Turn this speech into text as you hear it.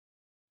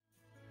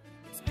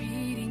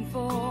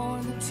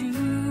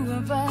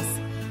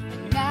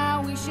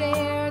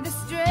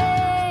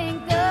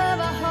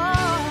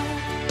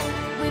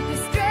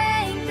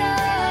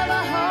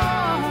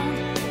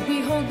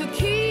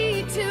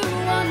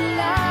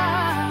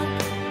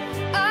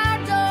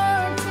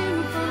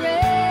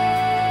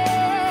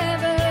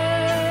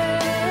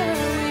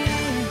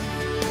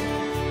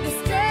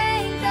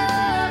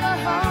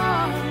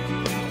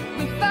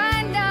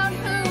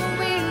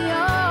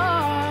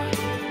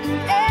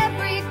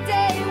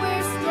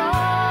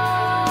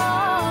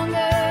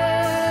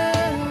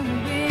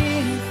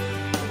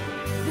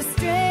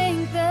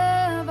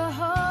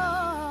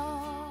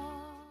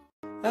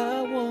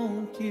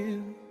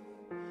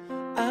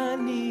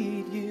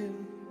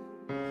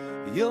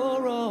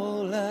you're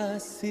all I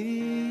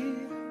see.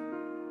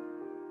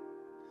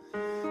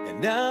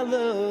 And I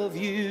love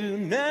you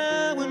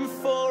now and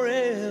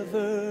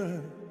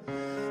forever,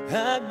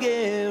 I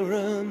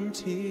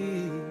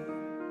guarantee.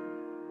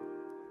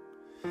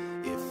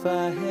 If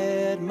I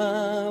had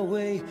my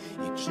way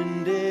each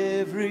and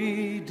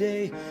every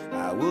day,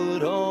 I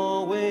would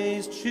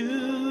always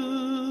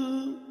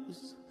choose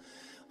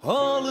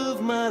all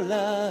of my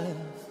life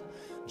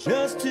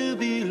just to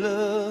be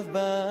loved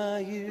by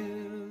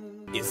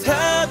you. It's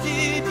how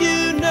did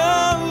you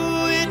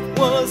know it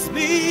was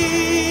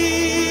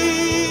me?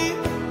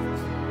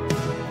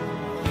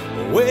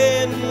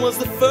 When was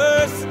the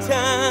first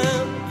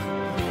time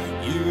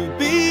you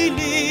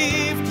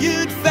believed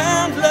you'd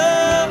found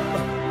love?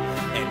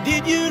 And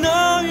did you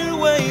know your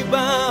way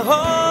by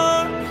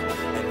heart?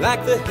 And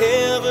like the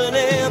heaven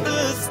and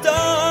the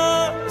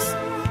stars,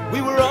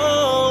 we were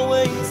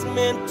always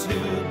meant to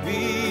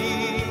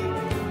be.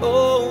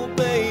 Oh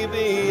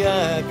baby,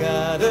 I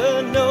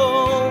gotta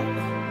know,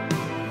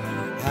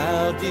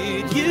 how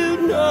did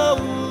you know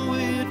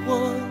it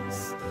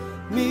was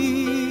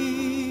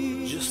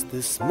me? Just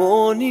this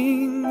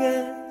morning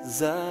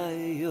as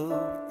I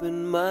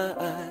opened my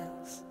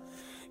eyes,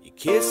 you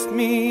kissed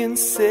me and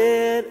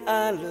said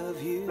I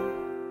love you.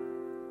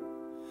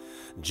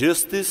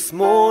 Just this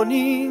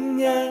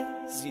morning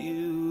as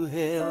you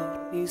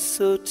held me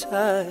so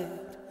tight,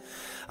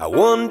 I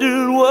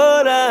wondered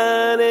what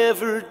I'd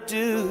ever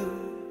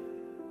do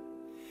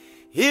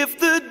if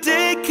the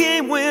day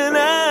came when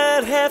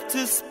I'd have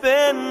to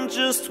spend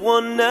just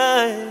one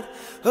night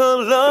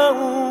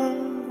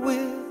alone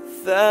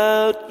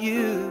without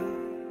you.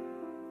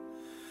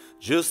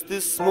 Just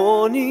this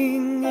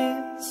morning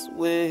is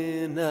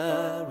when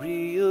I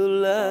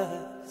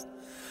realized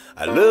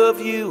I love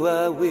you,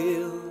 I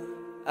will,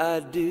 I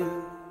do.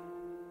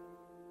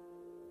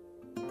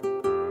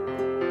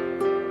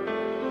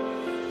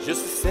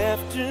 Just this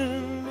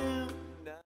afternoon